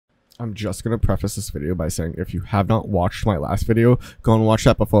I'm just going to preface this video by saying if you have not watched my last video, go and watch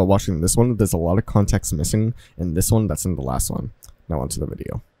that before watching this one. There's a lot of context missing in this one that's in the last one. Now onto the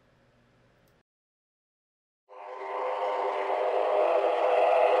video.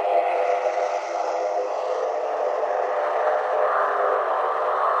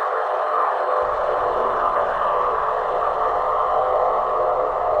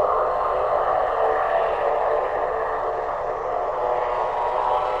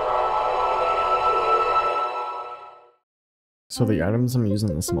 So the items I'm using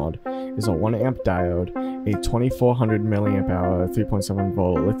in this mod is a 1 amp diode, a 2400 milliamp hour 3.7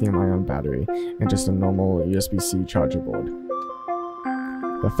 volt lithium ion battery, and just a normal USB-C charger board.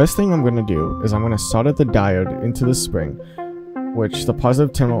 The first thing I'm going to do is I'm going to solder the diode into the spring, which the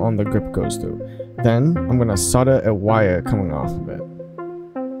positive terminal on the grip goes through. Then I'm going to solder a wire coming off of it.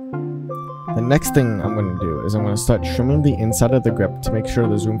 The next thing I'm going to do is I'm going to start trimming the inside of the grip to make sure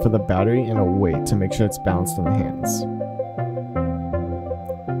there's room for the battery and a weight to make sure it's balanced in the hands.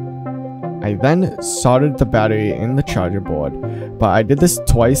 I then soldered the battery in the charger board, but I did this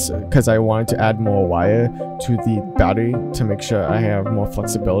twice because I wanted to add more wire to the battery to make sure I have more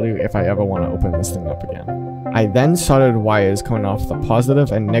flexibility if I ever want to open this thing up again. I then soldered wires coming off the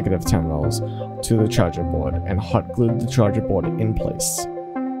positive and negative terminals to the charger board and hot glued the charger board in place.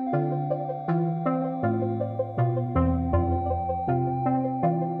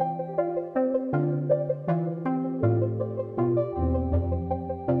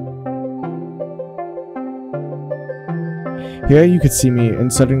 Here you could see me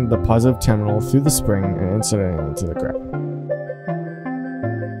inserting the positive terminal through the spring and inserting it into the grip.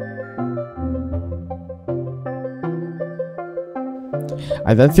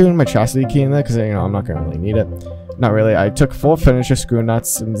 I then threw in my chastity key in there because I'm not going to really need it. Not really. I took 4 finisher screw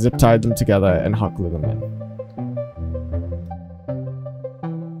nuts and zip tied them together and hot glued them in.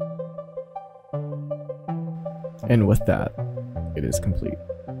 And with that, it is complete.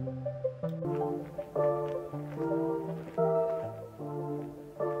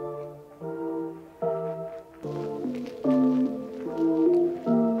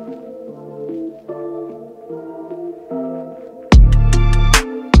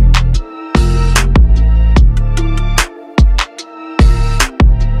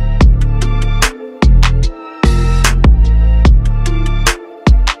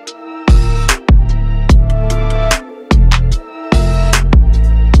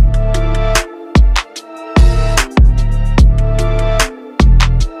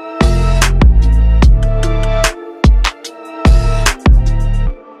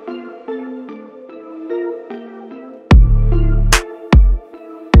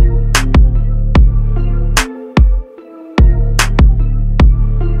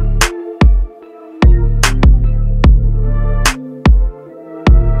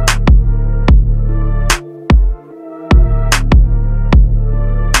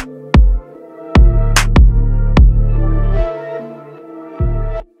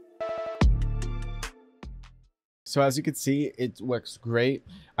 So as you can see, it works great.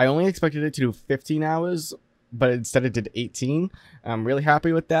 I only expected it to do 15 hours, but instead it did 18. I'm really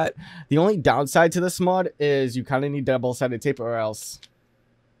happy with that. The only downside to this mod is you kind of need double-sided tape or else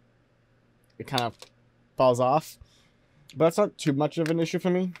it kind of falls off. But that's not too much of an issue for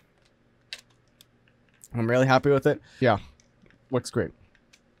me. I'm really happy with it. Yeah, works great.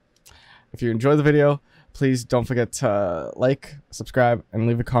 If you enjoyed the video, please don't forget to like, subscribe, and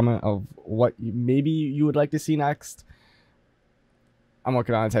leave a comment of what maybe you would like to see next. I'm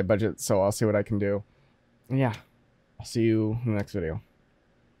working on a tight budget, so I'll see what I can do. And yeah, I'll see you in the next video.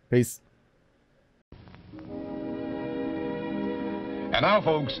 Peace. And now,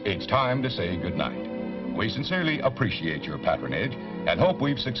 folks, it's time to say goodnight. We sincerely appreciate your patronage and hope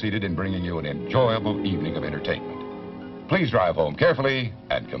we've succeeded in bringing you an enjoyable evening of entertainment. Please drive home carefully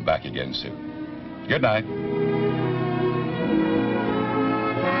and come back again soon. Good night.